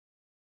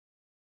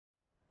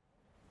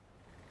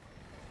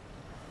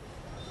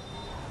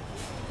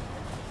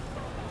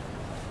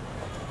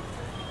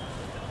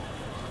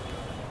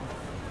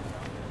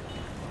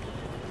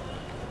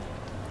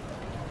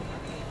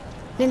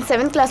నేను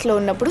 7th క్లాస్లో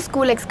ఉన్నప్పుడు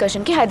స్కూల్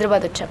ఎక్స్కర్షన్కి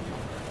హైదరాబాద్ వచ్చాం.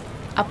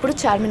 అప్పుడు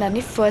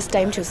చార్మినార్ని ఫస్ట్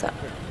టైం చూసా.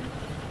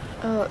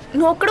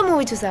 నువ్వు ఒక్కడు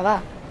మూవీ చూసావా?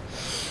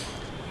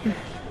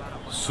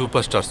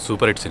 Super star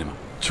super hit cinema,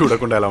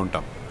 చూడకుండా ఎలా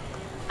ఉంటాం.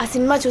 ఆ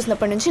సినిమా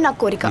చూసినప్పటి నుంచి నాకు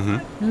కోరిక,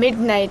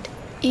 మిడ్ నైట్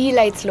ఈ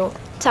లైట్స్లో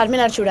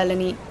చార్మినార్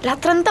చూడాలని,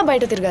 రాత్రంతా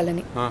బయట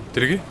తిరగాలని.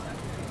 తిరిగి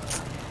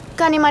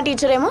కానీ మా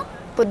టీచర్ ఏమో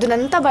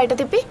పొద్దునంతా బయట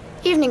తిప్పి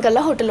ఈవినింగ్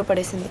కల్లా హోటల్లో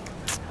పడేసింది.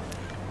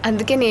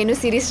 అందుకే నేను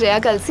సిరీస్ శ్రేయ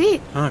కలిసి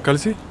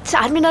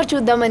చార్మినార్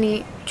చూద్దామని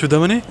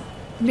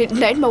మిడ్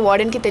నైట్ మా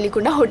వార్డెన్కి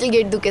తెలియకుండా హోటల్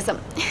గేట్ దూకేసాం.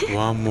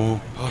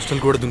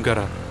 హాస్టల్ కూడా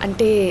దుంకారా?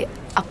 అంటే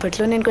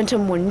అప్పట్లో నేను కొంచెం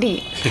మొండి.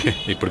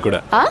 ఇప్పుడు కూడా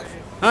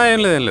ఏం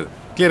లేదు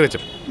క్లియర్గా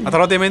చెప్పు. ఆ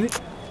తర్వాత ఏమైంది?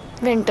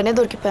 వెంటనే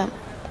దొరికిపోయాం.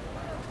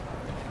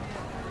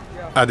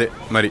 అదే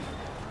మరి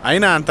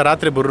అయినా అంత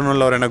రాత్రి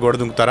బుర్రనోళ్ళు ఎవరైనా గోడ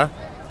దుంకుతారా?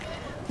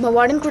 మా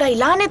వార్డెన్ కూడా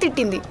ఇలానే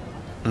తిట్టింది.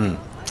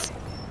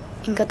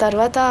 ఇంకా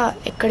తర్వాత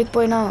ఎక్కడికి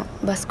పోయినా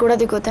బస్ కూడా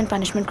దిగొద్దని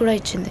పనిష్మెంట్ కూడా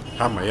ఇచ్చింది.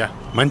 అమ్మయ్యా,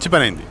 మంచి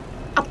పని అయింది.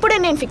 అప్పుడే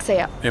నేను ఫిక్స్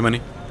అయ్యా, ఏమని?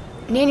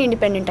 నేను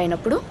ఇండిపెండెంట్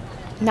అయినప్పుడు,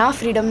 నా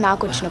ఫ్రీడమ్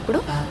నాకు వచ్చినప్పుడు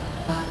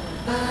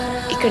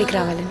ఇక్కడికి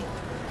రావాలని.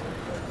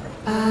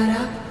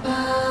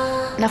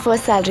 నా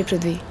first salary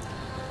Prithvi.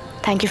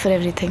 Thank you for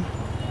everything.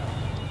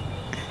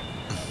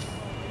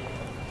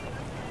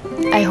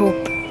 I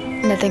hope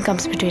nothing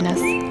comes between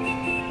us.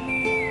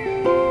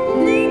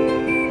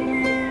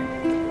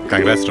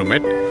 Congrats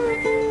roommate.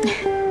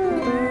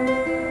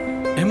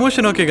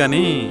 Emotion okay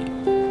కానీ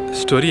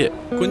స్టోరీయే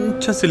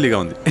కొంచెం సిల్లీగా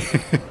ఉంది.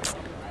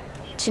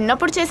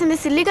 చిన్నప్పుడు చేసింది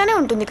సిల్లీగానే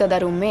ఉంటుంది కదా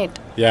roommate.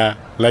 Yeah,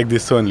 like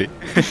this only.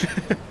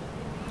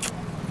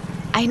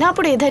 అయినా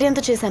అప్పుడు ఏ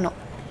ధైర్యంతో చేశానో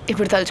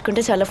ఇప్పుడు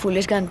తలుచుకుంటే చాలా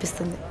ఫూలిష్గా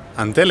అనిపిస్తుంది.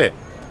 అంతేలే.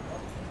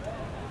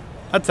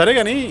 అది సరే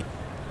కానీ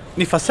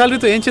నీ ఫస్ట్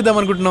సాలరీతో ఏం చేద్దాం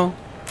అనుకుంటున్నావు?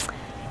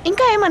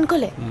 ఇంకా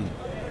ఏమనుకోలే.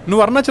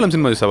 నువ్వు అరుణాచలం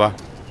సినిమా చూసావా?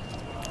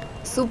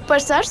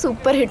 Super star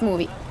super hit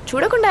movie,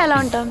 చూడకుండా ఎలా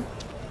ఉంటాం?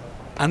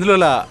 అందులో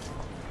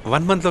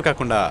 1 monthలో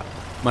కాకుండా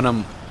మనం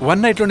 1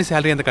 nightలోని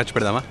శాలరీ ఎంత ఖర్చు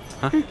పెడదామా?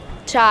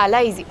 చాలా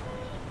ఈజీ.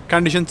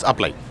 Conditions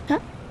apply.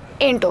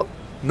 ఏంటో?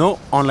 No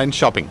online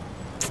shopping.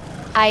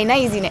 అయినా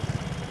ఈజీనే,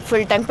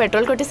 ఫుల్ టైం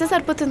పెట్రోల్ కొట్టేస్తే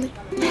సరిపోతుంది.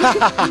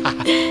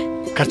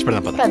 ఖర్చు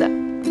పెడదాం పద.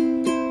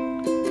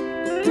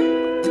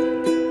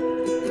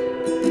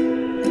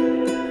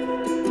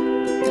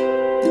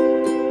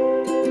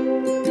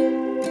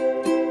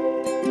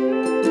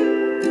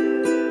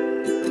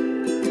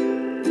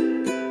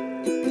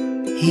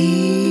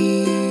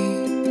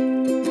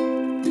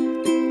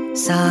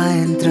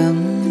 సాయంత్రం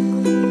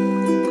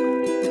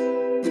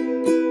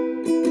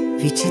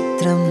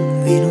విచిత్రం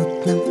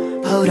వినూత్నం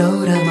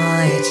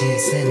ఔరౌరమాయ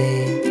చేసనే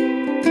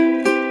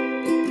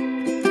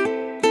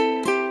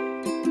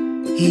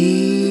ఈ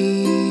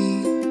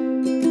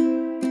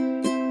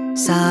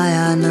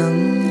సాయానం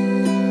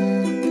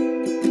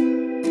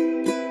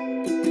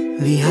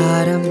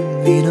విహారం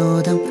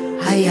వినోదం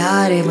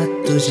హయారే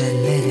మత్తు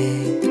జల్లెనే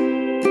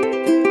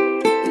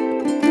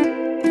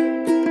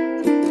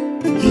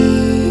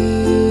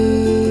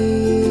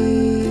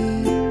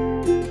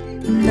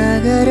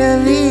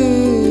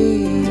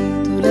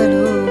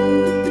నగరవీతులలో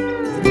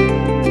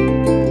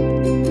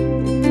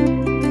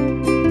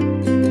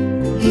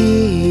ఈ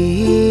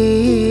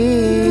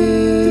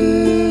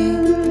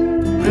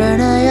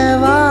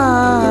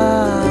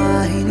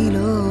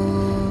ప్రణయవాహినిలో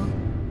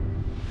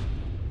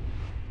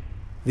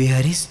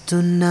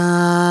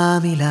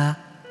విహరిస్తున్నామిలా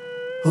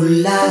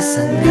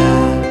ఉల్లాసంగా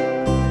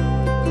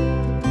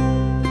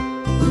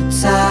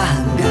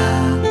ఉత్సాహంగా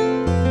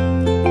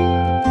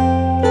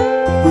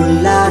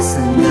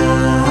ఉల్లాసంగా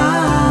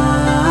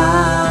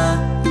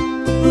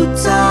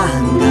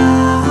ఉత్సాహంగా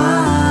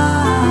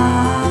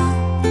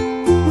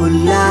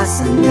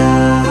ఉల్లాసంగా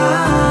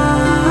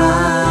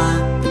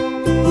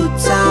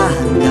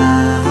ఉత్సాహంగా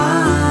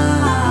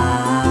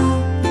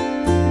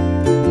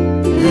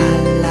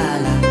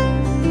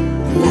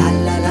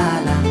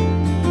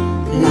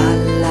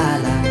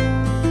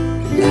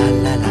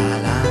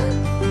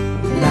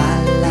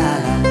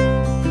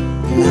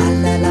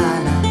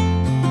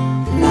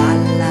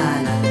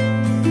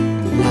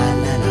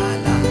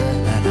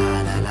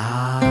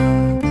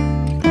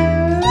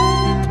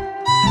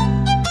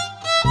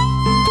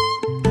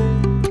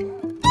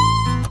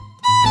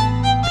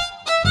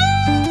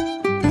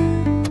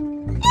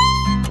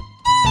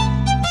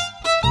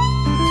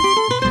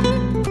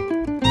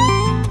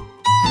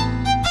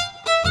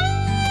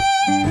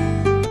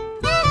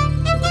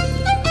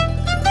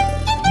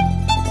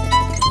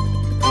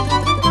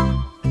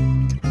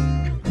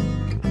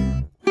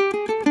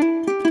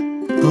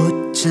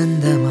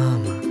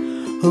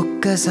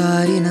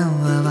ఒక్కసారి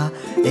నవ్వవా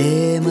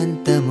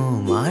ఏమంతమో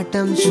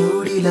మాటం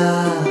చూడిలా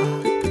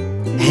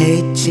హే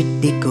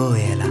చిట్టి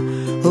కోయల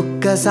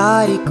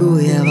ఒక్కసారి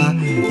కూయవా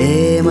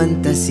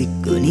ఏమంత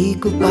సిగ్గు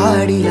నీకు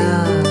పాడిలా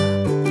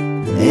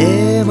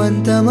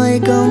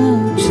ఏమంతమైకం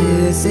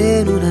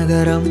చేసేను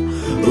నగరం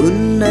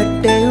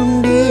ఉన్నట్టే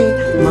ఉండి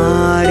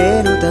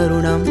మారేను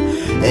తరుణం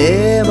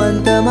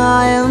ఏమంత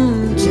మాయం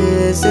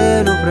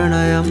చేసేను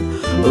ప్రణయం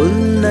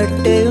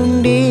ఉన్నట్టే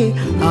ఉండి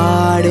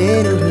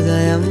ఆడేను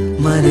హృదయం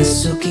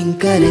మనస్సుకి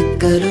ఇంకా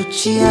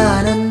లెక్కలొచ్చి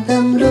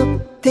ఆనందంలో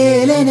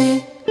తేలెనే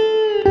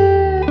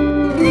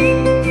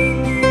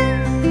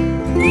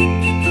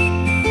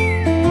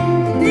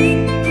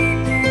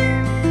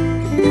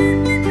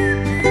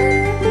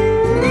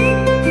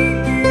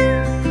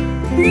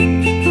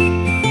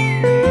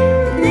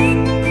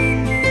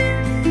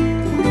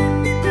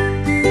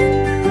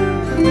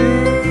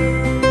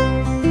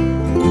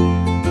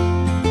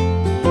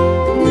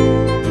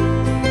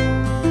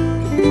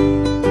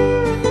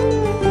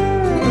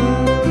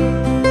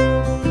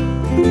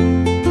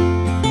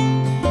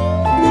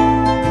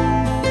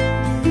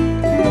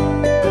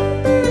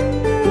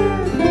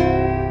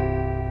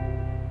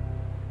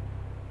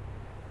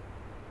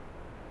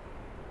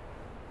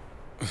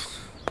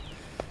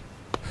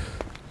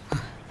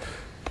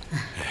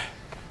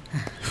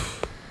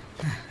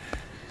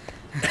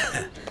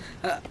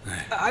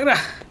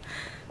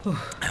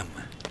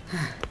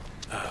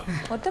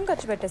మొత్తం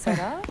ఖర్చు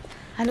పెట్టేశారా?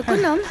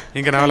 అనుకున్నాం.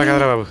 ఇంకా రావాలా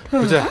కదరా బాబు?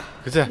 కూర్చో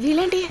కూర్చో.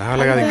 వీలేంటి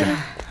రావాలా కదా ఇంకా?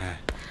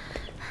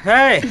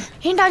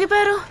 ఏంటి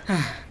ఆగిపోయారు?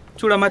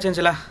 చూడమ్మా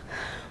చెంచలా,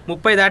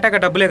 30 దాటాక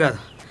డబ్బులే కాదు,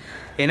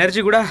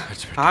 ఎనర్జీ కూడా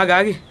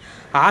ఆగి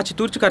ఆచి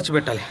తూర్చి ఖర్చు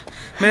పెట్టాలి.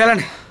 మీరు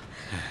వెళ్ళండి.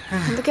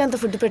 అందుకే అంత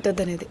ఫుడ్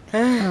పెట్టొద్దు అనేది.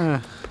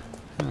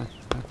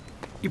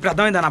 ఇప్పుడు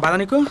అర్థమైందా నా బాధ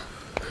నీకు?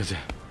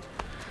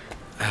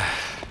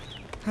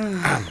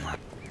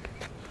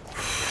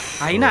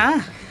 అయినా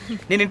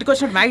నేను ఇంటికి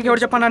వచ్చినట్టు మ్యాగీకి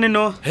ఎవరు చెప్పన్నా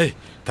నిన్ను?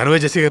 తనువే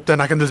చేసి చెప్తా,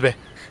 నాకేం తెలుసు బే.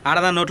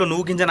 ఆడదాని నోట్లో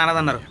నువ్వు గింజని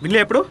అనదన్నారు, వినలే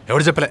ఎప్పుడు?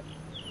 ఎవరు చెప్పలే.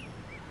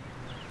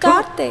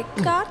 కార్తిక్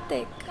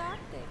కార్తిక్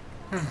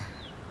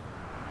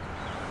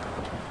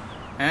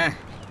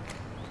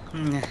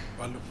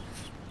వాళ్ళు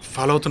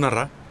ఫాలో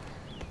అవుతున్నారా?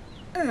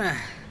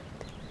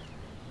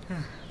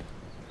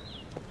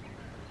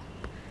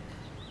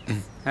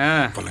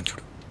 వాళ్ళని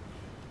చూడు.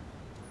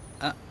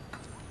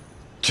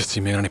 జెస్సీ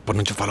మేనని ఎప్పటి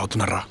నుంచి ఫాలో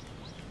అవుతున్నారా?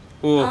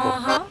 ఓహో,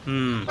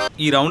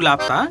 ఈ రౌండ్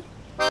లాప్తా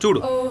చూడు.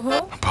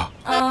 అబ్బా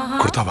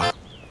కొడతావా?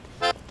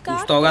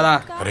 చూస్తావు కదా.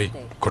 అరే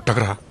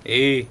కొట్టకరా. ఏ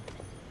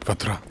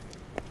వద్దురా.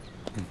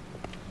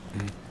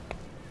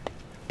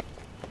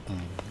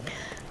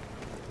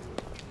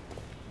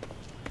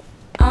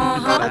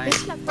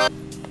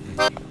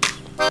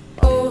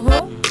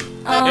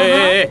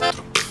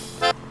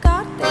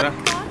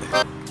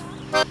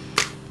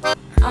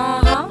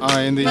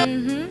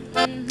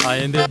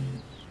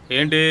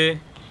 ఏంటి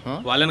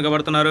వాళ్ళని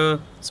కబడుతున్నారు?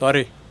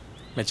 సారీ,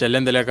 మీ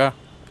చెల్లెని తెలియక.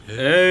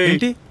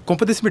 ఏంటి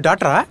కొంప తీసి మీ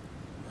డాక్టరా?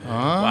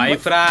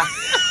 వైఫ్ రా.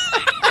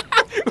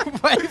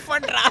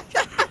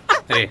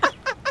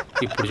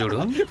 ఇప్పుడు చూడు.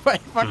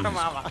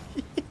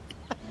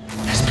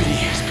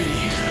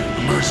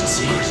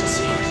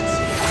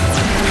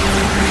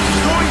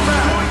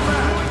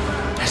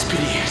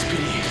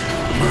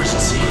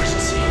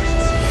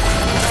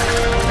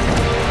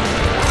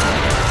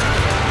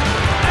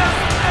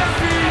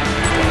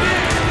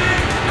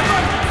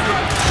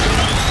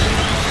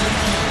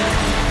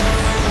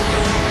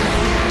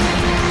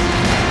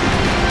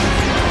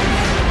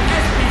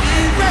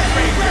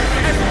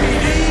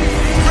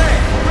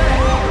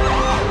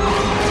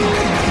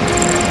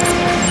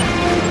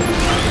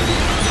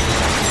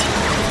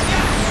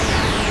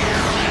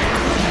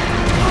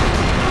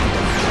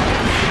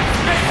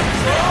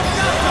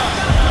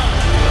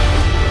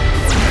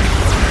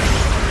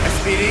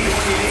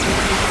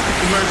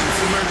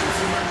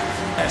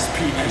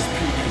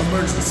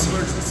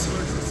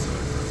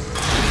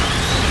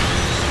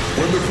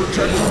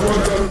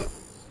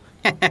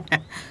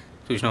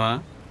 చూసినావా?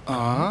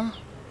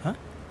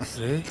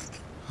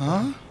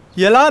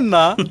 ఎలా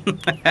అన్నా?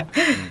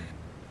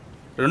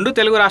 2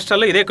 తెలుగు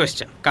రాష్ట్రాల్లో ఇదే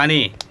క్వశ్చన్, కానీ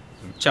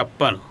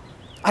చెప్పను.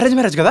 అరేంజ్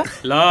మ్యారేజ్ కదా?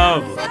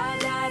 లవ్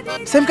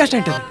సేమ్ కాస్ట్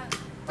ఏంటది?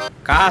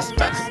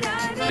 కాస్ట్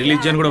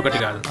రిలీజియన్ కూడా ఒకటి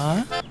కాదు.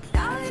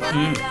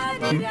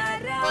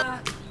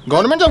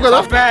 గవర్నమెంట్ జాబ్ కదా?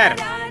 సాఫ్ట్వేర్.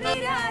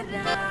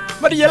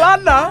 మరి ఎలా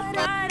అన్నా?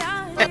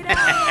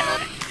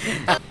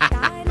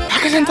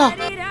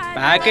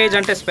 ప్యాకేజ్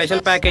అంటే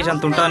స్పెషల్ ప్యాకేజ్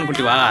అంత ఉంటుంది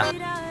అనుకుంటావా?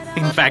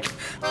 ఇన్ఫాక్ట్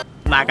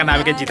నాకన్నా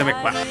ఆమెకే జీతం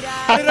ఎక్కువ.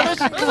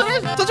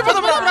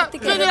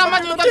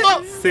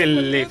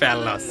 Silly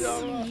fellows.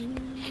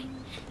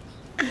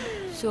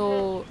 సో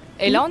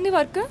ఎలా ఉంది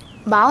వర్క్?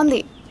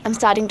 బాగుంది. I'm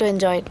starting to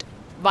enjoy it.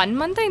 1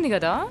 month అయింది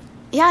కదా?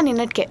 యా,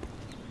 నిన్నటికే.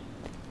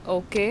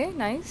 Okay,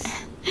 nice.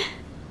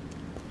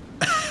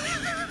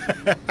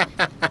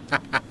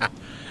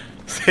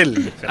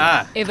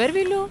 ఎవరు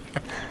వీళ్ళు?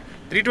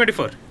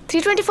 324.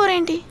 324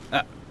 ఏంటి?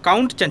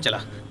 కౌంట్ చెంచల.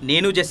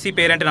 నేను జెస్సీ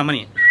పేరంటే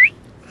నమ్మని.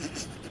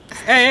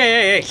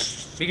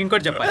 మీకు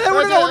ఇంకోటి చెప్పాలి.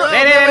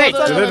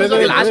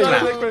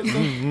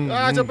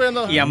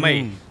 ఈ అమ్మాయి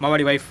మా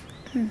వాడి వైఫ్.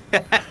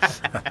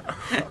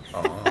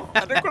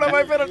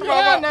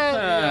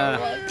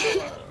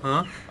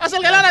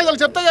 అసలు ఎలా నాకు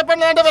చెప్తా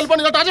చెప్పండి అంటే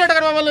వెళ్ళిపోండి, టార్చర్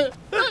పెట్టకండి మమ్మల్ని.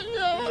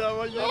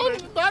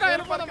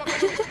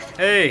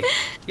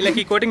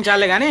 వీళ్ళకి కోటింగ్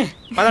చాలే కానీ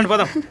పదండి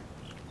పోదాం.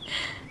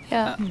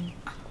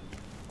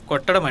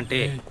 కొట్టడం అంటే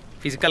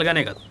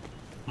ఫిజికల్గానే కాదు,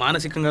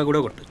 మానసికంగా కూడా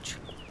కొట్టచ్చు.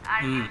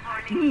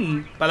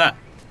 పద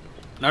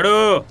నడు.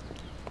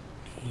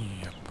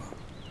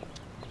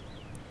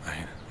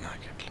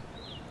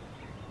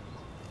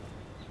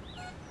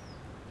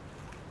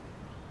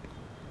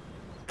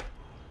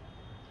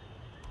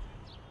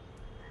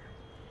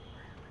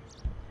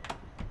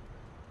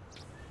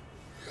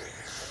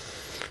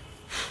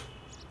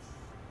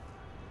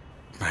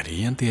 మరీ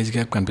అంత ఏజ్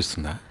గ్యాప్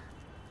కనిపిస్తుందా?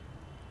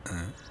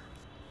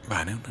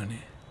 బాగానే ఉన్నానే.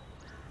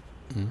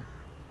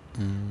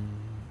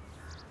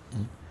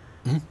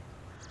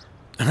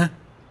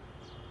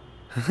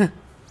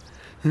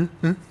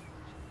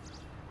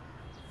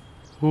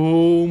 Oh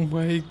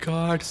my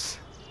God's,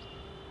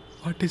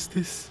 what is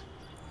this?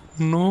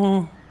 No.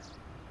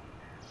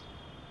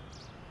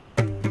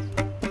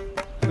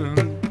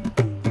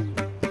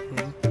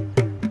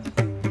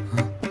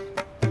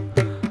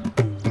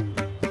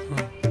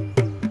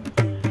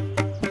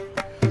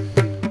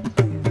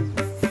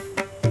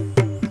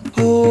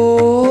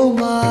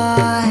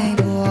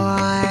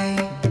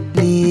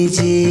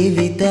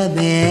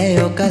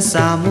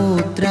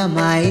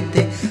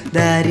 సముద్రమైతే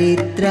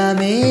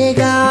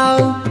దరిద్రమేగా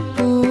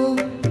ఉప్పు,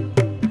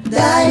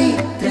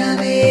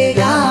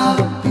 దరిద్రమేగా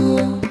ఉప్పు.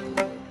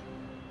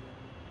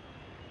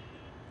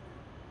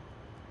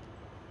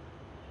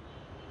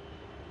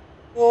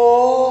 Oh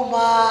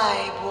my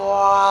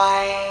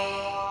boy.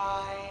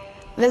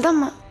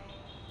 వెళ్దామ్మా.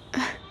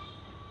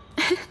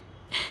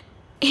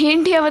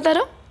 ఏంటి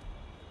అవతారం?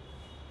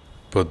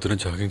 పొద్దున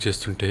జాగింగ్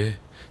చేస్తుంటే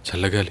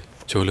చల్లగాలి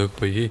చెవులోకి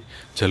పోయి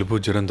జలుబు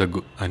జ్వరం దగ్గు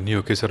అన్నీ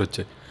ఒకేసారి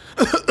వచ్చాయి.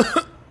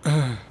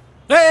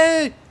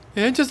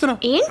 ఏం చేస్తున్నావు?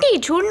 ఏంటి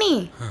చూడని.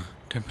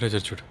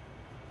 టెంపరేచర్ చూడు.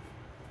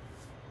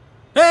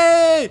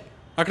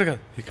 అక్కడ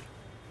కాదు, ఇక్కడ.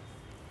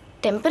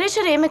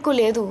 టెంపరేచర్ ఏం ఎక్కువ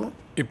లేదు.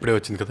 ఇప్పుడే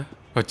వచ్చింది కదా,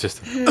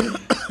 వచ్చేస్తాను.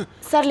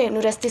 సర్లే,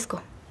 నువ్వు రెస్ట్ తీసుకో.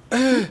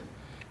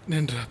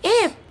 నేను రా.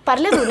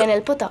 పర్లేదు, నేను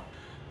వెళ్ళిపోతా.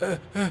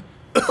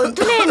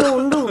 వద్దులే, నువ్వు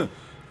ఉండు.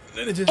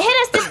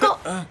 రెస్ట్ తీసుకో.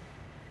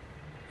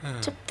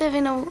 చెప్తే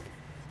వినవు.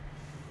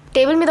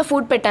 టేబుల్ మీద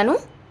ఫుడ్ పెట్టాను,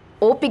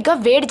 ఓపిక్గా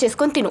వేడి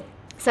చేసుకొని తిను,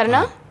 సరేనా?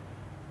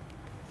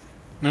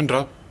 నేను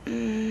రా.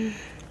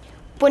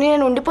 పోనీ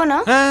నేను ఉండిపోనా?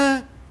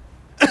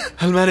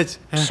 మ్యారేజ్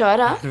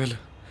షోరా?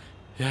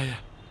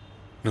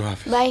 నువ్వు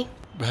office. Bye.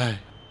 Bye.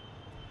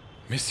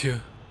 Miss you.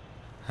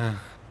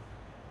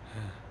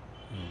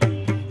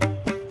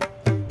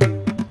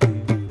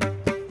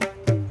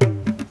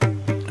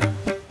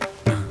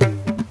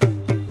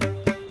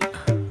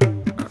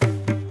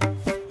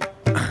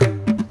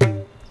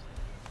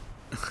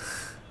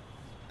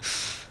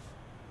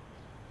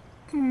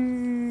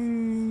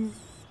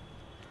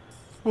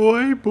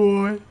 Why,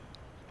 boy?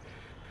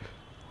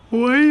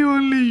 Why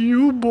only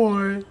you,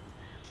 boy?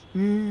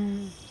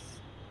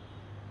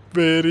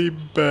 Very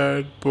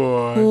bad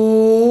boy.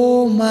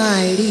 Oh,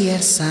 my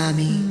dear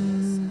Sami.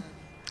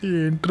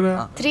 ఏంట్రా?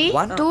 3,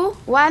 2,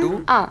 1.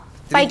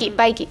 పైకి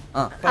పైకి,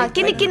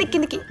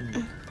 కిందికి.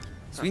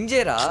 స్వింగ్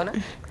చేయరా?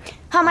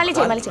 మళ్ళీ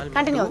చేయి,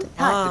 కంటిన్యూ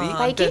అవుతుంది.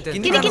 పైకి,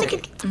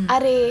 కిందికి.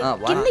 అరే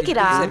కిందికి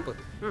రా.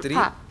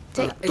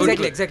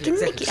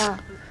 కిందికి.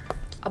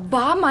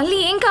 అబ్బా, మళ్ళీ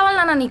ఏం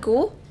కావాలన్నా నీకు?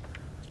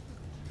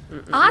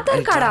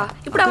 ఆధార్ కార్డా?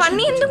 ఇప్పుడు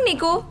అవన్నీ ఎందుకు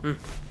నీకు?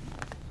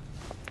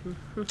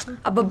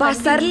 అబ్బబ్బా,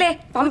 సర్లే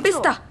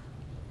పంపిస్తా.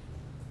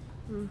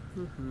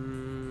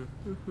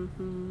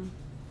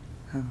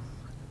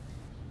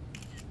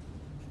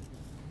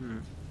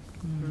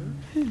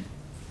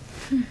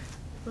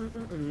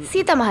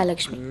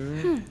 సీతామహాలక్ష్మి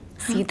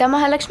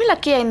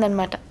లక్కీ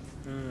అయిందనమాట.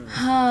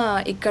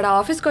 ఇక్కడ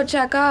ఆఫీస్కి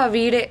వచ్చాక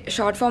వీడే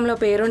షార్ట్ ఫామ్లో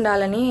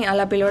పేరుండాలని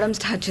అలా పిలవడం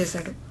స్టార్ట్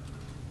చేశాడు.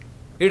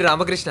 వీడు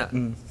రామకృష్ణ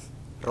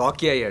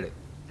రాకీ అయ్యాడు.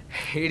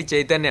 వీడి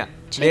చైతన్య.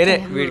 నేనే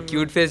వీడి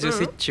క్యూట్ ఫేస్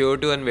చూసి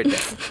చోటు అని పెట్టా.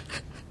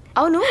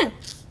 అవును,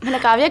 మన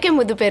కావ్యకి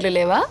ముద్దు పేర్లు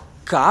లేవా?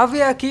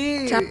 కావ్యకి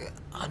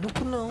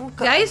అనుకున్నాం.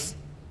 Guys,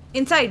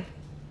 inside.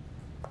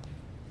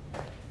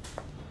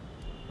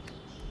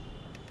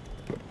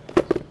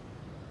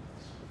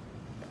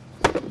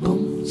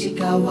 Boom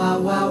chicka wa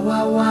wa wa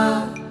wa.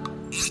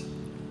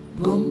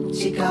 Boom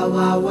chicka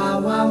wa wa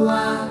wa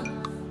wa.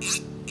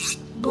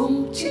 Boom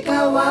chicka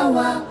wa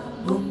wa.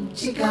 Boom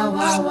chicka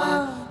wa wa.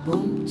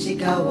 Boom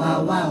chicka wa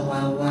wa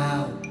wa wa.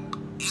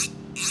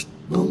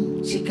 Boom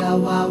chicka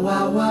wa wa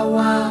wa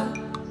wa.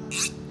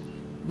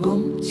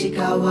 Boom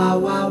chicka wa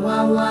wa wa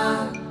wa.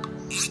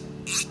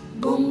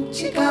 Boom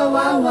chicka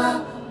wa wa.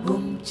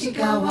 Boom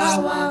chicka wa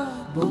wa.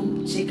 Boom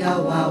chicka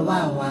wa wa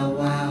wa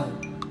wa.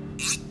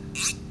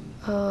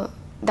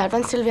 That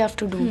one still we have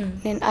to do.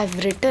 I've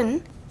written.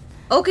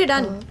 Okay,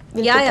 done.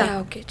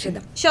 Okay,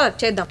 చేద్దాం. Sure,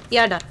 చేద్దాం.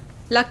 Yeah, done.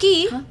 Lucky,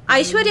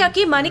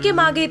 ఐశ్వర్యకి మనీకే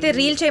మాగైతే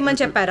reel చేయమని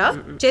చెప్పారా?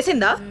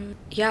 చేసిందా?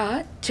 Yeah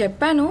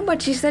చెప్పాను,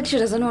 but she said she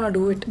doesn't want to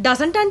do it.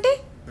 Doesn't అంటే?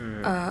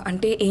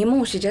 అంటే ఏమో,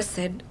 she just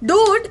said.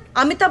 Dude,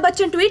 Amitabh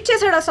Bachchan tweet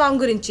చేశాడు ఆ సాంగ్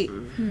గురించి.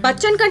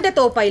 బచ్చన్ కంటే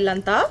తోపా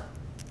ఇల్లంతా.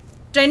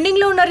 ట్రెండింగ్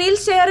లో ఉన్న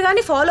రీల్స్ చేయరు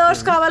కానీ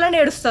ఫాలోవర్స్ కావాలని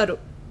ఏడుస్తారు.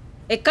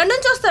 ఎక్కడి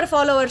నుంచి వస్తారు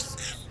ఫాలోవర్స్?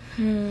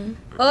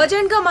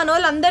 అర్జెంట్ గా మన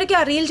వాళ్ళందరికీ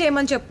ఆ రీల్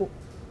చేయమని చెప్పు.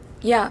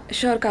 Yeah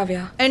sure Kavya.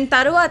 అండ్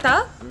తర్వాత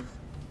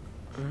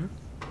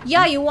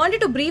you wanted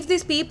to brief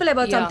these people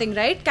about something,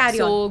 right? Carry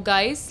on. So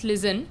guys,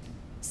 listen.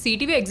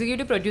 CTV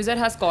executive producer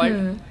has called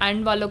and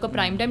వాళ్ళు ఒక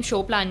ప్రైమ్ టైమ్ షో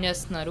ప్లాన్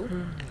చేస్తున్నారు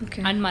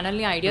అండ్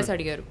మనల్ని ఐడియాస్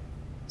అడిగారు.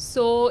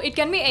 So it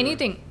can be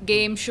anything,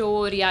 game show,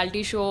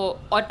 reality show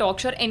or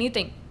talk show,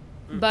 anything.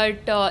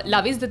 But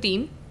love is the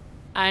theme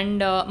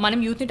and మనం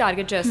యూత్ని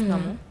target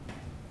చేస్తున్నాము.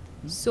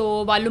 So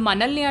వాళ్ళు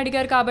మనల్ని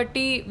అడిగారు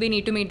కాబట్టి we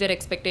need to meet there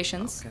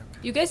expectations.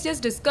 You guys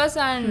just discuss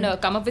and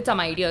come up with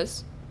some ideas.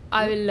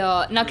 I will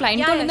నా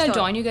client call ఉంది, I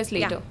join you guys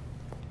later.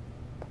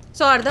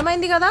 So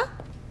అర్థమైంది కదా?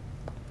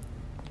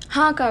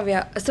 హా Kavya.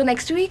 So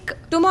next week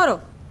tomorrow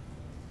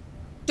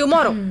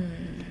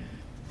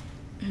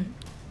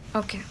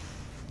okay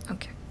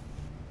okay.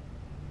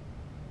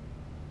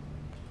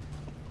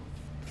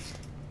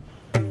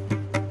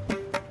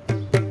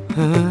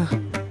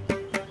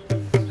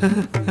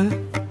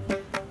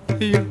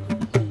 అయ్యో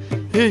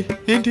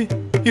ఏంటి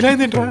ఇలా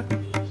అయిందేంట్రా?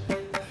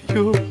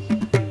 అయ్యో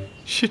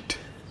shit.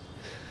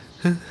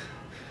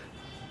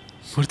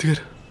 మూర్తి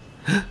గారు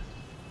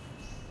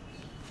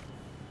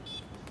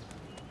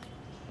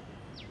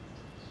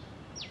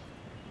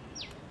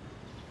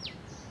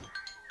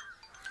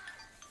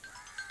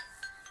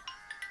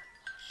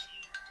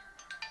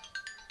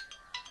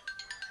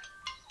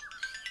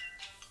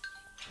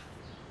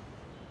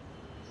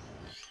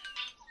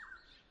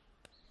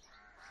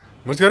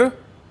మూర్తి గారు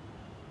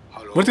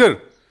మూర్తి గారు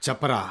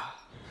చెప్పరా.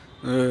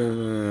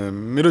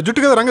 మీరు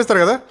జుట్టు కదా రంగేస్తారు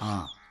కదా,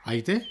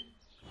 అయితే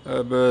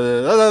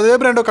అదే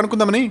బ్రాండో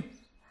కనుక్కుందామని.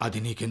 అది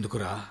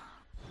నీకెందుకురా?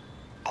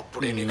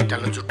 అప్పుడే నీకు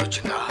తెల్ల జుట్టు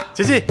వచ్చిందా?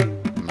 చేసి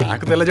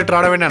నాకు తెల్ల జుట్టు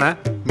రావడమేనా?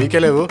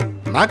 మీకే లేవు.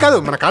 నా కాదు,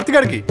 మన కార్తీక్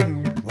గారికి.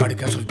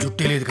 వాడికి అసలు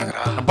జుట్టే లేదు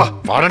కదరా. అబ్బా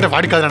వాడంటే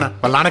వాడి కాదనా,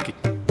 వాళ్ళ నాన్నకి.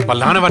 వాళ్ళ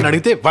నాన్న వాడిని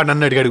అడిగితే వాడు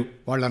నన్ను అడిగాడు.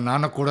 వాళ్ళ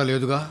నాన్న కూడా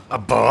లేదుగా.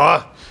 అబ్బా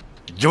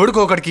ఎవడికో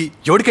ఒకడికి,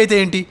 ఎవడికైతే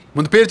ఏంటి?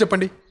 ముందు పేరు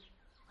చెప్పండి.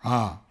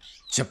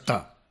 చెప్తా,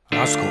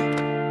 రాసుకో.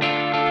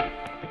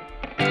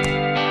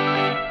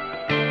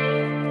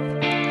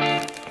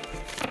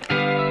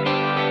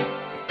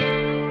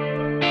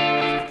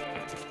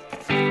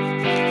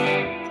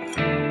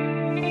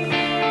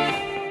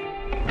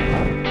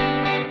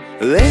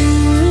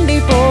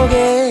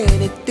 వెండిపోగే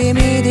నెత్తి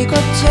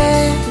మీదికొచ్చే,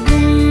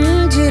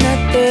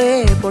 గుంజినట్టే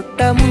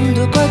పొట్ట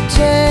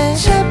ముందుకొచ్చే,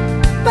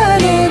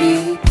 చెప్పలేని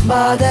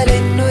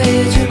బాధలెన్ను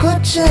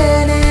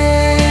ఏజుకొచ్చేనే,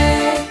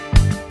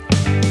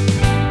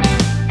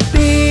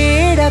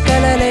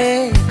 పీడకలలే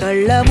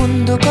కళ్ళ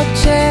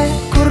ముందుకొచ్చే,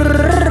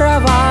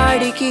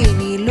 కుర్రవాడికి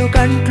నీళ్లు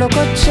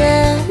కంట్లోకొచ్చే,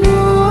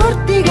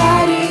 మూర్తి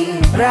గారి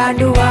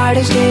బ్రాండు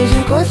వాడి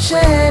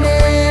స్టేజుకొచ్చేనే.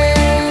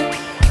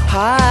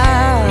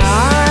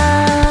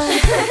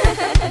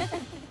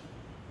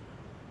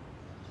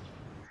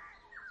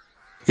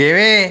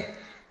 ఏమే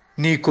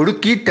నీ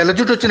కొడుక్కి తెల్ల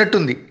జుట్టు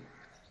వచ్చినట్టుంది.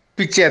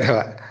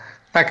 పిచ్చేధవా,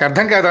 నాకు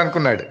అర్థం కాదు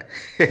అనుకున్నాడు.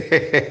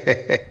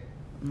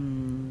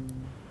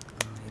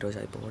 ఈరోజు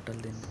అయిపోవటం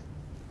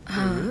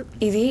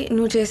ఇది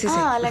నువ్వు చేసేసి.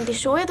 అలాంటి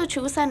షో ఏదో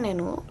చూసాను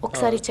నేను,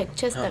 ఒకసారి చెక్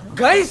చేస్తాను.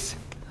 గైస్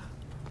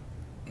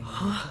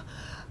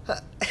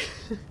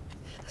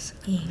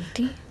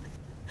ఏంటి?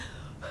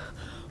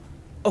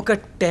 ఒక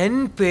 10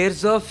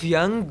 pairs of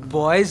young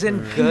boys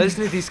and girls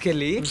ని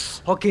తీసుకెళ్ళి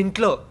ఒక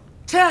ఇంట్లో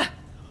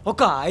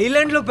ఒక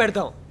ఐలాండ్ లో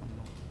పెడతాం.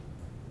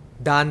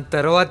 దాని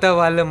తర్వాత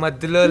వాళ్ళ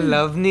మధ్యలో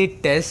లవ్ ని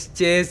టెస్ట్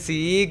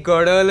చేసి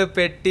గొడవలు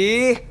పెట్టి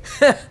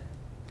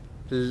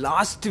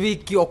లాస్ట్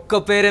వీక్ కి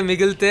ఒక్క పేరే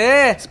మిగిలితే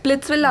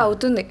స్ప్లిట్స్ వల్ల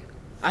అవుతుంది.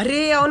 అరే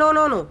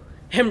అవునవునవును,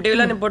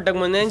 ఎంటీవీలో నేను పుట్టక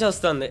ముందే నుంచి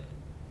వస్తుంది.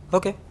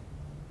 ఓకే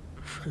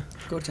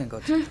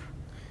కూర్చోండి.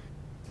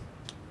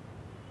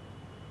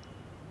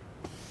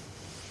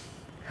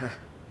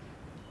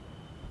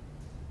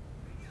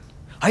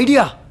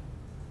 ఐడియా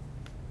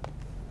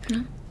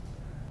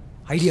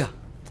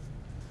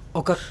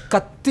ఒక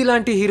కత్తి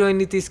లాంటి హీరోయిన్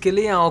ని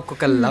తీసుకెళ్ళి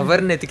ఒక్కొక్క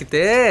లవర్ ని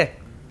ఎతికితే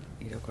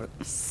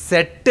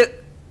సెట్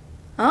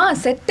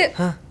సెట్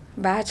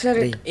బ్యాచులర్.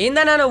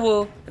 ఏందన్నా నువ్వు?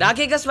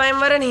 రాఖీక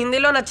స్వయంవరం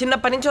హిందీలో నా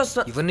చిన్నప్పటి నుంచి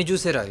వస్తా. ఇవన్నీ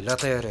చూసారా ఇలా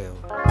తయారయ్యావు?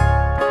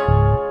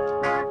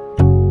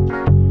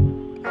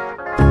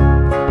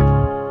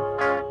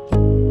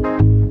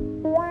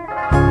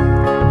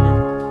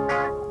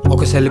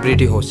 ఒక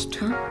సెలబ్రిటీ హోస్ట్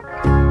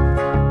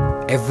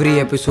ఎవ్రీ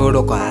ఎపిసోడ్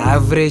ఒక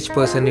యావరేజ్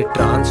పర్సన్ ని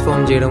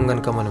ట్రాన్స్ఫార్మ్ చేయడం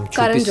కనుక మనం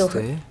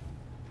చూపిస్తే.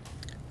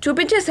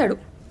 చూపించేశాడు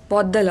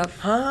పొద్దల.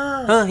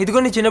 ఇదిగో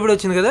నీ చిన్నప్పుడు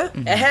వచ్చింది కదా.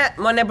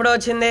 మొన్న ఎప్పుడో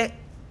వచ్చింది,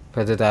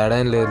 పెద్ద తేడా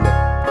ఏం లేదు.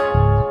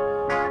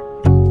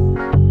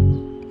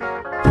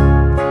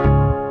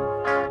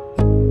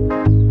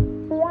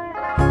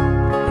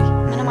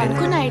 మనం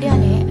అనుకున్న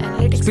ఐడియానే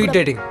స్పీడ్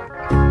డేటింగ్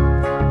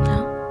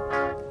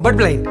బట్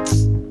బ్లైండ్.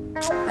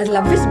 అది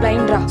లవ్ ఇస్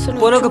బ్లైండ్ రా.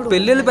 పోనీ ఒక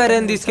పెళ్ళిళ్ళ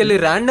పేరెంట్ తీసుకెళ్లి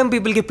ర్యాండమ్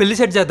పీపుల్ కి పెళ్లి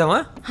సెట్ చేద్దామా?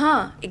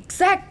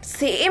 Exact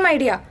same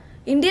idea.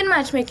 Indian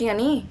match making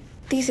అని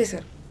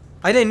తీసేశారు.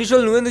 అయితే ఎన్ని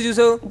షోలు నువ్వెందుకు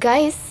చూసావు?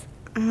 గైస్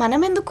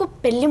మనం ఎందుకు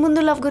పెళ్లి ముందు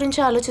లవ్ గురించి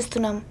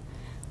ఆలోచిస్తున్నాం?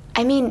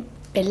 ఐ మీన్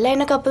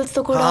పెళ్ళైన కపుల్స్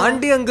తో కూడా.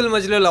 ఆంటీ అంకుల్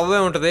మధ్యలో లవ్ ఏ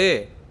ఉంటది.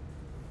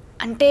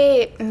 అంటే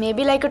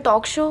maybe like a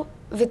talk show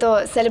with a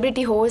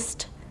celebrity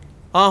host.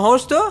 ఆ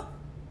హోస్ట్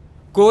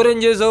కూర ఏం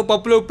చేసావు,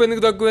 పప్పులో ఉప్పు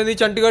ఎందుకు తక్కువైంది,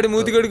 చంటిగాడి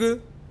మూతి గడుగు,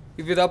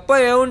 ఇవి తప్ప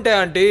ఏముంటాయి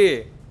ఆంటీ?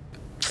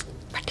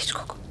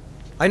 పట్టించుకోకు.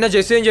 అయినా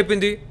జెస్సీ ఏం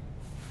చెప్పింది?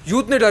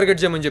 యూత్ ని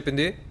టార్గెట్ చేయమని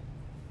చెప్పింది.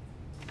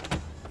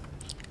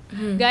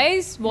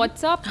 Guys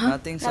WhatsApp?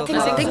 Nothing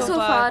so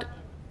far.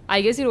 I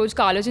guess ఈ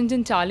రోజుకి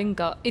ఆలోచించింది చాలు.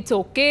 ఇంకా it's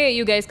okay,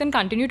 you guys can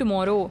continue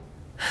tomorrow.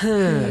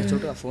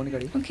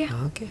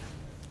 Okay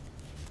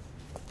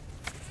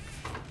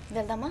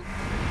వెళ్దామా?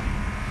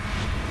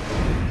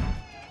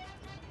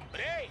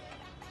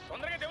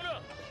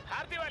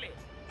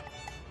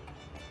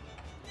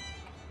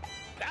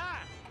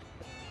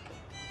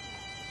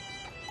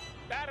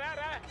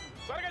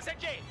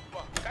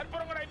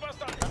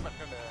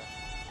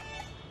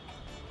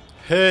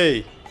 Hey,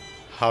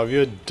 how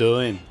you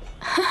doing?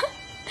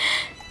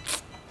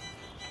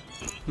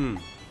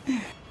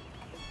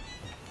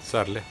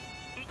 సర్లే,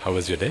 how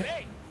was your day?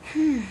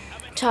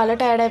 చాలా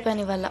టైర్డ్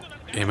అయిపోయాను ఇవాళ.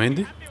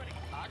 ఏమైంది?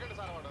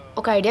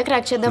 ఒక ఐడియా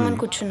క్రాక్ చేద్దామని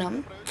కూర్చున్నాం,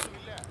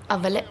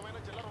 అవ్వలే.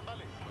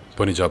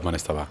 పోనీ జాబ్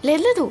మానేస్తావా?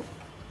 లేదు,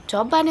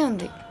 జాబ్ బాగానే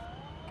ఉంది.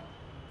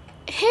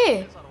 హే,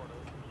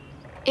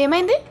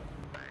 ఏమైంది?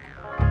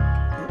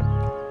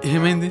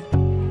 ఏమైంది?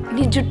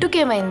 నీ జుట్టుకి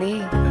ఏమైంది?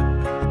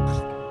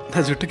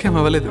 నా జుట్టుకి ఏం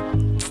అవ్వలేదు.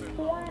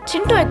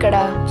 చింటూ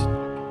ఎక్కడా?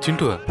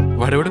 చింటూవా?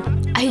 వాడెవడు?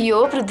 అయ్యో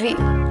పృథ్వీ,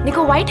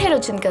 నీకు వైట్ హెయిర్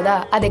వచ్చింది కదా,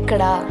 అది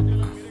ఎక్కడా?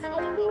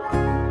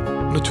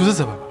 నువ్వు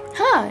చూసేసావా?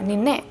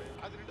 నిన్నే.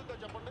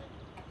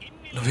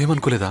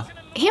 నువ్వేమనుకోలేదా?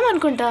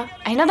 ఏమనుకుంటా,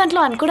 అయినా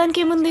దాంట్లో అనుకోవడానికి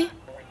ఏముంది?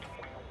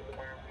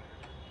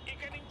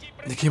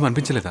 నీకేం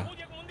అనిపించలేదా?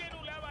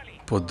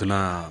 పొద్దున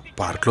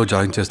పార్క్లో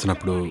జాగింగ్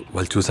చేస్తున్నప్పుడు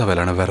వాళ్ళు చూసావు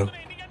ఎలా నవ్వారు?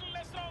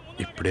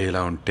 ఇప్పుడే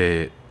ఇలా ఉంటే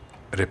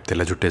రేపు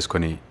తెల్ల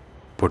జుట్టేసుకొని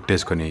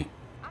పొట్టేసుకొని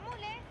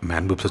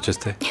మ్యాన్ బూబ్స్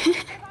వచ్చేస్తే.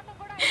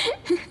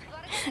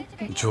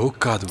 జోక్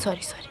కాదు.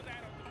 సారీ.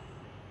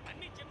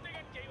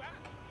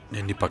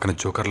 నేను నీ పక్కన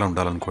జోకర్లా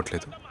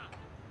ఉండాలనుకోవట్లేదు.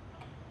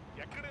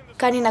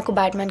 కానీ నాకు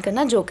బ్యాట్మ్యాన్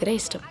కన్నా జోకరే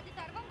ఇష్టం.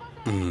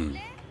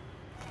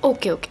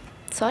 Okay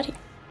sorry.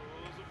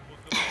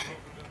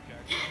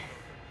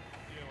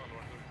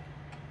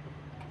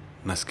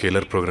 నా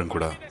స్కేలర్ ప్రోగ్రామ్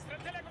కూడా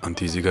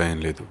అంత ఈజీగా ఏం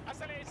లేదు.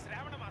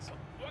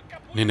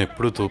 నేను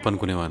ఎప్పుడూ తోపు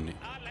అనుకునేవాడిని,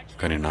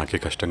 కానీ నాకే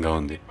కష్టంగా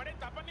ఉంది.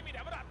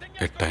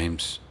 At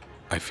times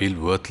I feel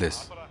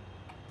worthless.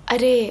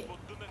 అరే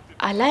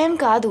అలా ఏం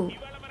కాదు,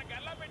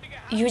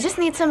 you just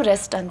need some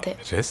rest అంతే.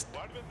 రెస్ట్?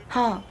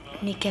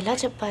 నీకెలా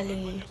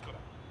చెప్పాలి?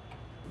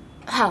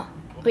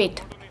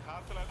 వెయిట్.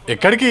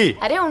 ఎక్కడికి?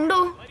 అరే ఉండు,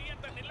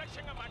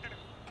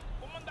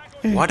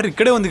 వాటర్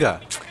ఇక్కడే ఉందిగా.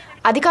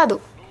 అది కాదు,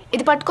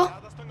 ఇది పట్టుకో.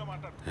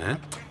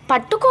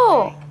 పట్టుకో.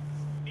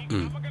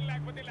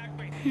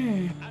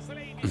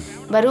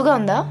 బరువుగా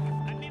ఉందా?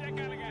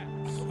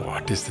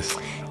 What is this?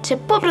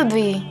 చెప్పు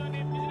పృథ్వీ.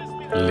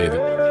 లేదు.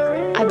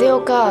 అదే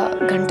ఒక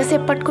గంట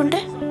సేపు పట్టుకుంటే,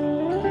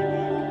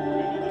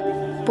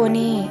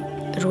 పోనీ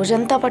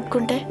రోజంతా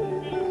పట్టుకుంటే?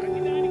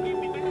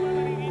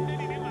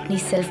 నీ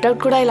సెల్ఫ్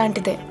డౌట్ కూడా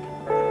ఇలాంటిదే.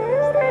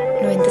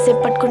 నువ్వు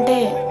ఎంతసేపు పట్టుకుంటే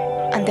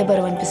అంతే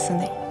బరువు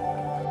అనిపిస్తుంది.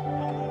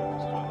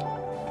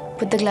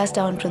 Put the glass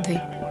down Prithvi.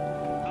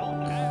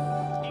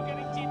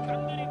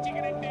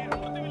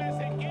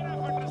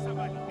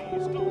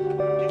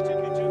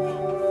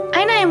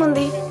 అయినా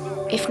ఏముంది,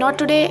 if not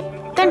today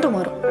then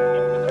tomorrow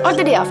or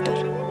the day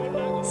after.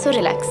 So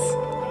relax.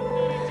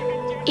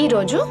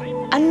 ఈరోజు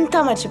అంతా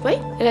మర్చిపోయి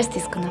రెస్ట్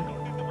తీసుకుందాం.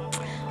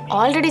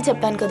 ఆల్రెడీ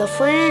చెప్పాను కదా,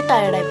 ఫుల్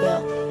టైర్డ్ అయిపోయా.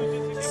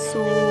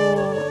 So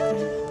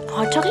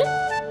hot chocolate?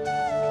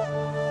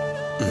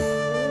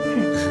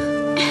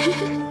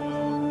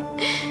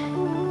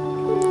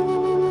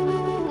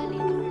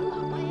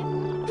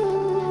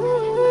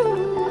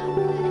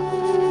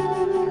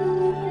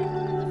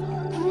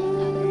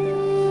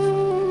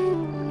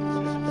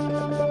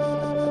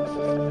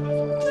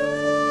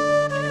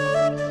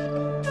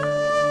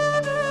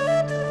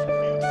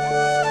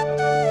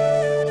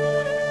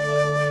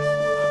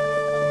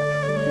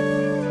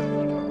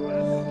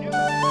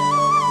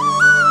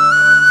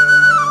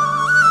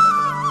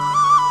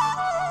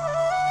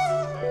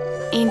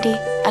 ఏంటి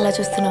అలా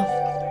చూస్తున్నావు?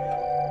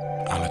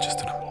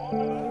 ఆలోచిస్తున్నా.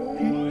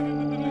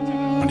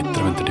 మన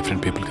ఇద్దరం ఎంత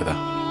డిఫరెంట్ పీపుల్ కదా.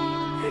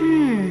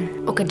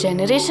 ఒక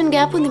జనరేషన్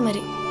గ్యాప్ ఉంది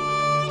మరి.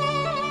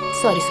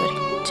 సారీ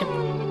చెప్పు.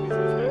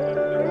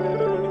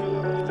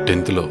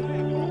 10th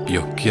ఈ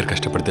ఒక్క ఇయర్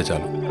కష్టపడితే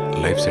చాలు,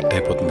 లైఫ్ సెట్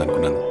అయిపోతుంది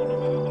అనుకున్నాను.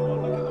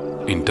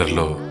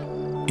 ఇంటర్లో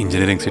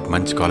ఇంజనీరింగ్ సీట్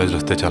మంచి కాలేజ్లో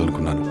వస్తే చాలు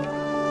అనుకున్నాను.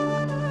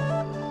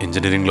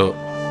 ఇంజనీరింగ్లో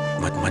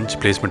మంచి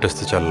ప్లేస్మెంట్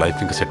వస్తే చాలు, లైఫ్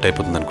ఇంకా సెట్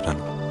అయిపోతుంది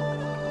అనుకున్నాను.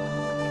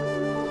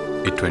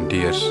 ఈ 20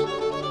 years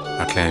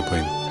అట్లే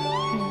అయిపోయింది.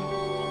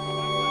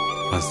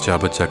 ఫస్ట్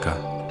జాబ్ వచ్చాక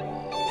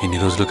ఇన్ని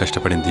రోజులు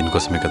కష్టపడింది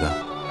దీనికోసమే కదా.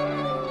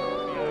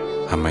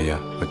 అమ్మయ్య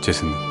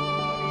వచ్చేసింది,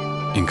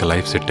 ఇంకా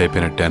లైఫ్ సెట్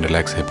అయిపోయినట్టే అని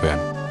రిలాక్స్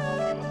అయిపోయాను.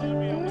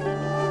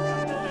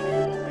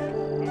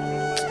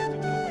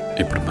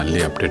 ఇప్పుడు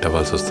మళ్ళీ అప్డేట్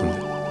అవ్వాల్సి వస్తుంది.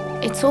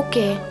 It's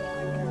okay.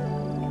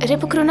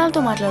 రేపు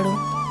కృణాల్తో మాట్లాడు,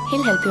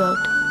 హీల్ హెల్ప్ యూ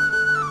అవుట్.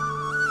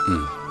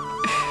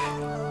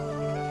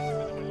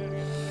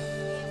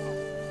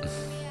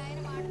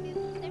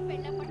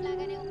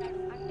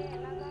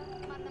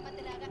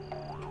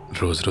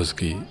 రోజు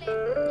రోజుకి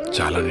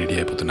చాలా రెడీ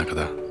అయిపోతున్నా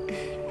కదా.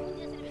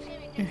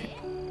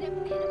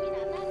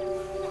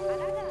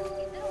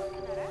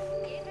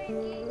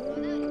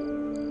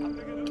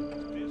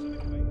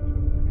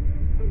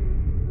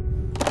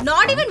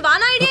 Not even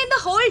one idea in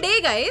the whole day,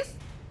 guys.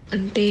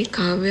 అంటే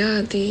కావ్య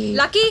అది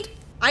లక్కీ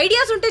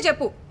ఐడియాస్ ఉంటే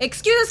చెప్పు,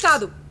 ఎక్స్క్యూజెస్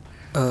కాదు.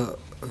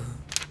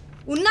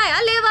 ఉన్నాయా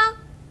లేవా?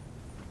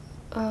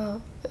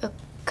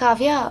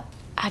 కావ్య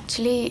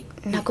యాక్చువల్లీ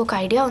నాకు ఒక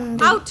ఐడియా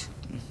ఉంది. Out.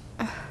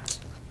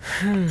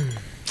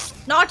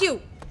 Not you.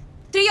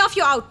 3 of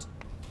you out.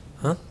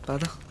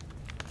 పద.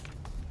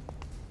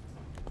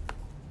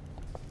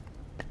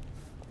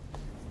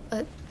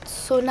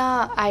 సో నా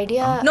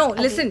idea. No,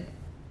 listen.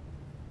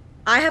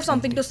 I have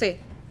something to say.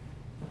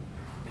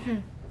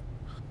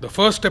 The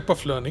first step of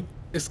learning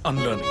is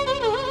unlearning.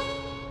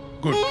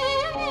 Good.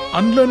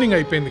 Unlearning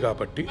అయిపోయింది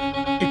కాబట్టి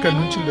ఇక్కడ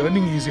నుంచి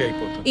లెర్నింగ్ ఈజీ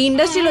అయిపోతుంది. ఈ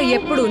ఇండస్ట్రీలో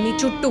ఎప్పుడు నీ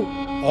చుట్టూ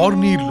ఆర్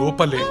నీ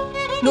లోపలే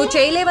నువ్వు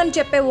చేయలేవని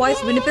చెప్పే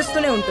వాయిస్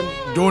వినిపిస్తూనే ఉంటుంది.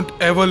 Don't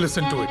ever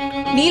listen to it.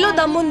 నీలో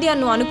దమ్ముంది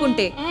అని నువ్వు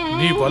అనుకుంటే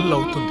నీ వల్ల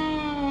అవుతుంది.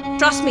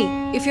 Trust me,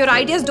 if your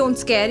ideas don't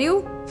scare you,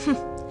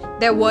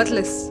 they're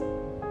worthless.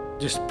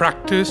 Just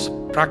practice,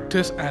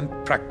 practice and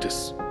practice.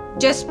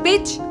 Just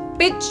pitch,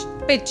 pitch,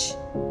 pitch.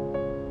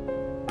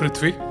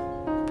 Prithvi,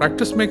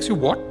 practice makes you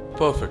what?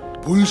 Perfect.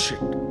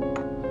 Bullshit.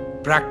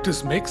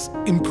 Practice makes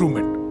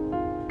improvement.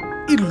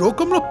 ఈ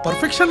లోకంలో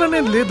perfection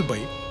అనేది లేదు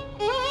by.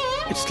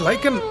 It's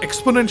like an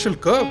exponential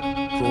curve.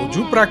 రోజు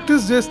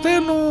practice చేస్తే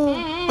నువ్వు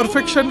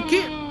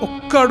పర్ఫెక్షన్కి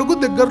ఒక్క అడుగు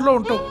దగ్గరలో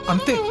ఉంటావు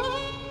అంతే.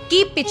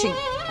 Keep pitching.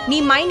 నీ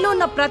మైండ్లో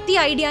ఉన్న ప్రతి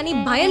ఐడియాని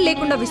భయం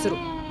లేకుండా విసురు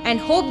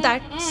and hope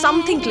that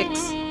something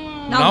clicks.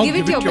 Now give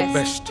it your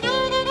best.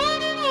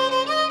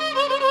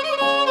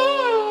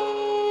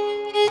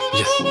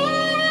 Yes.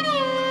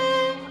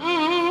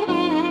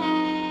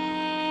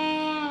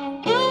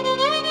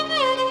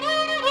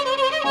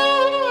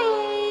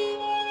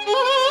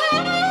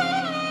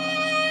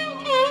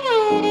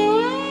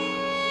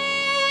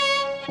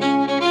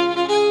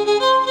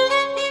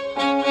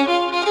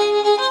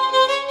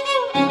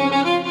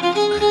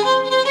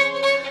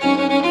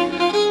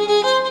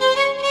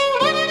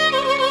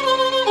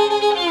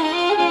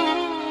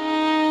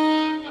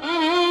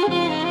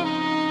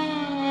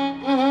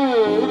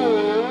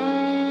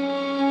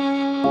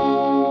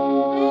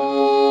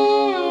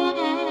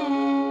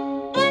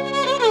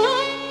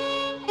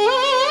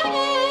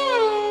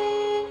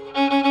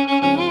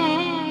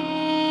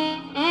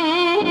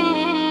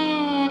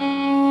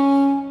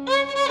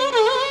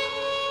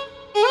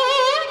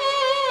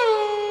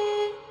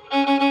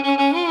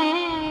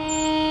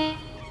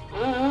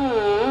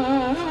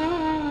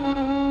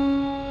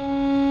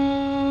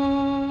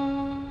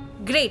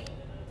 Great.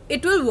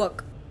 It will work.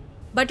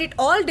 But it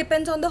all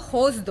depends on the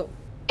host though.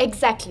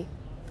 Exactly.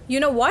 You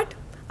know what?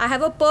 I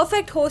have a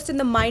perfect host in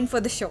the mind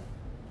for the show.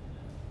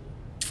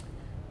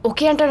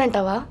 Okay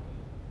అంటాడంటావా?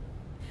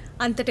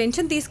 అంత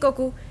tension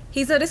తీసుకోకు.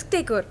 He's a risk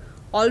taker,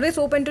 always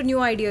open to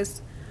new ideas.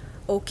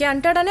 Okay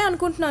అంటాడనే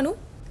అనుకుంటున్నాను.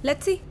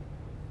 Let's see.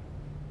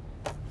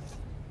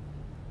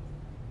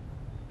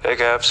 Hey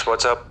Caps,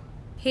 what's up?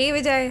 Hey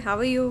Vijay, how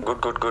are you?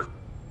 Good.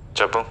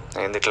 చెప్పు,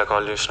 ఏంది ఇట్లా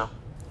call చేసినావు?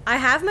 I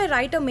have my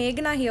writer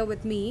Meghna here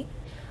with me.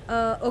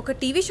 ఒక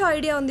TV show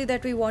idea ఉంది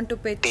that we want to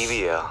pitch.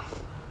 టీవీయా?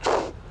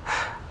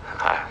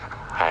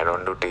 I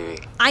don't do TV.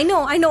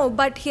 I know,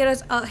 but hear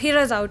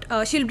us out.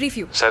 She'll brief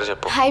you. సరే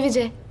చెప్పు. Hi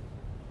Vijay.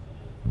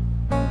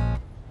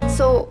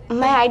 So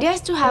my idea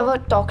is to have a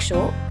talk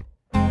show.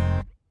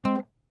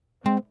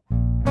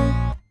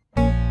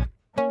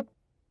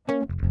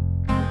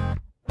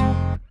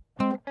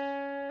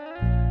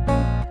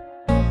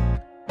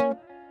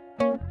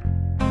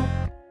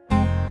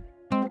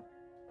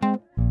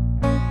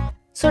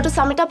 So to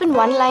sum it up in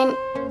one line,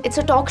 it's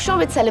a talk show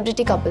with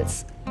celebrity couples.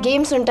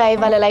 Games ఉంటాయి,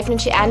 వాళ్ళ life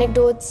నుంచి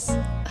anecdotes.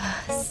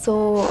 So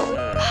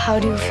how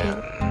do you feel?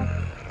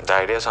 The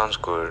idea sounds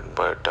good,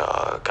 but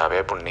Kavya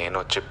ఇప్పుడు నేను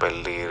వచ్చి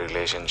పెళ్ళి,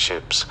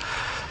 relationships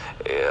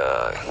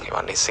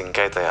ఇవన్నీ sync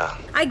అవుతాయా?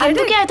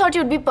 అందుకే I thought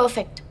you'd be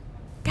perfect.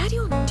 Carry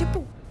on. చెప్పు.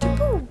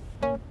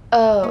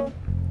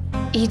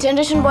 ఈ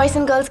జనరేషన్ బాయ్స్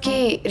అండ్ గర్ల్స్కి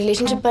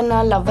రిలేషన్షిప్ అన్నా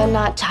లవ్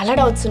అన్నా చాలా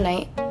డౌట్స్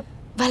ఉన్నాయి.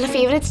 వాళ్ళ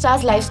ఫేవరెట్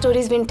స్టార్స్ లైఫ్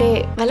స్టోరీస్ వింటే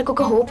వాళ్ళకు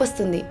ఒక హోప్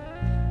వస్తుంది.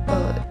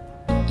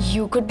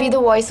 You could be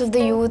the voice of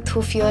the youth who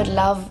fear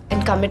love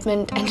and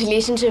commitment and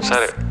relationships.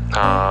 సరే,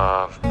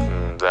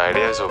 the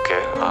idea is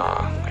okay.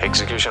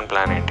 Execution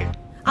plan ఏంటి?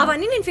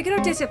 అవన్నీ నేను ఫిగర్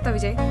అవుట్ చేసి చెప్తా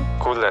విజయ్.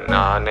 Cool then.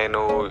 నేను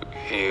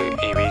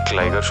ఈ వీక్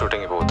లైగర్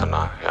షూటింగ్కి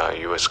పోతున్నా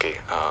యూఎస్కి.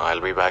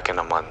 I'll be back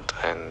in a month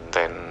and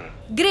then.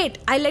 Great.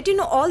 I'll let you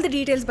know all the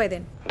details by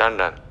then. Done.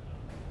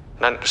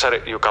 Sorry,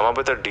 you come up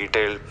with a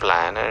detailed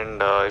plan and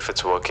if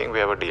it's working,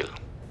 we have a deal.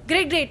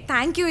 Great.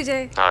 Thank you,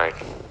 Vijay. All right.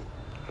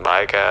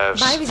 Bye,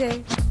 Cavs. Bye, Vijay.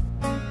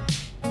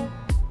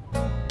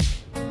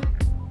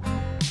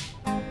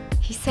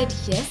 He said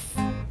yes.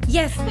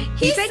 Yes.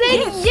 He said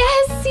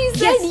yes. He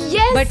said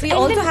yes. But we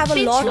also have a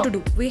lot to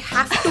do. We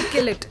have to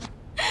kill it.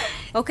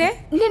 Okay?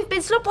 నేను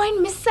pitch లో point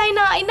miss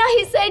అయినా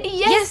he said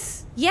yes.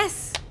 Yes.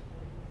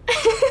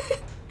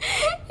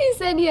 He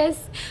said yes.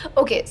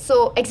 Okay, so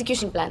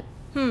execution plan.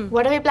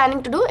 What are we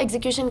planning to do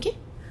execution ki?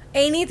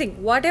 Anything.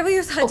 Whatever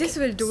you suggest,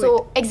 we'll do it. So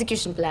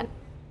execution plan.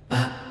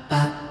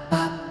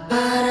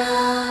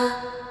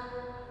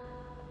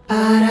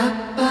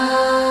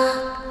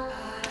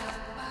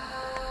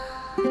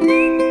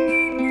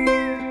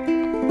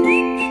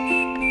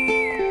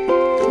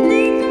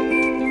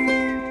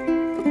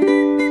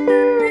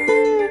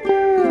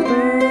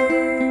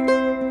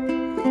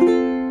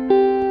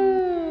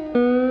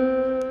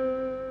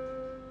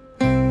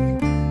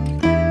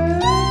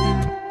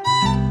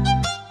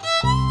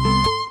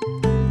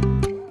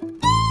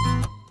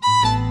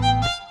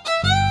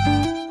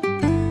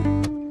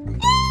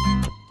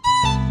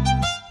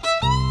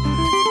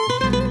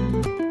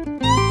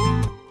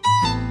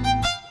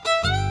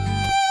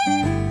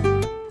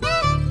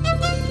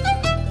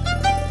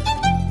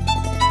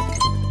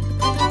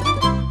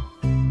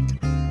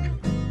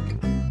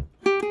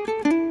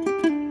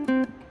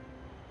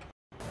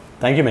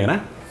 Thank you మేఘనా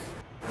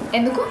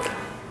ఎందుకు?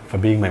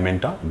 For being my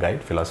mentor,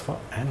 guide, philosopher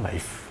and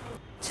life.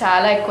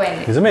 చాలా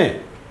ఎక్కువైంది. నిజమే.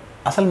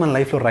 అసలు మన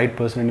లైఫ్లో right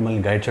person అండి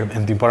మనల్ని గైడ్ చేయడం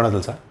ఎంత ఇంపార్టెంట్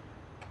తెలుసా?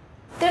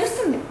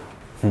 తెలుస్తుంది.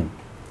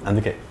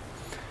 అందుకే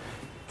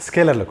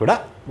స్కేలర్లో కూడా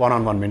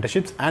 1-on-1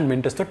 మెంటర్షిప్స్ అండ్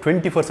మెంటర్స్తో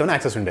 24/7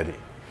 యాక్సెస్ ఉండేది.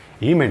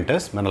 ఈ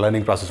మెంటర్స్ మన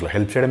లెర్నింగ్ ప్రాసెస్లో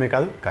హెల్ప్ చేయడమే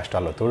కాదు,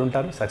 కష్టాల్లో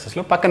తోడుంటారు,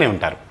 సక్సెస్లో పక్కనే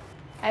ఉంటారు.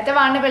 అయితే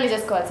వాడిని పెళ్లి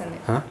చేసుకోవాల్సింది.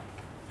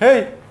 హే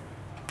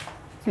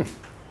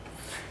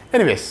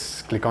anyways,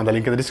 click on the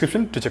link in the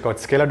description to check out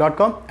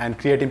scalar.com and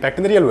create impact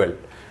in the real world.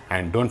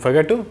 And don't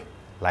forget to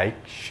like,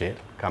 share,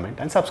 comment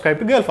and subscribe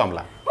to Girl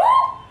Formula.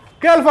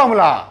 Girl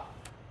Formula!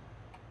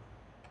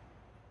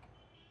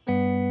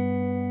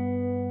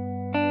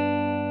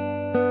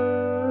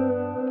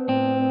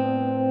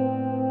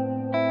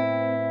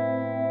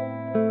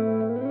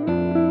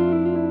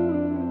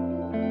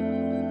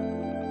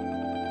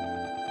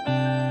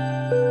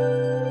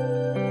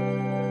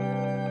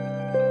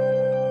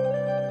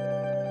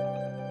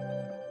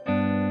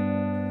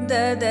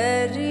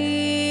 Dadari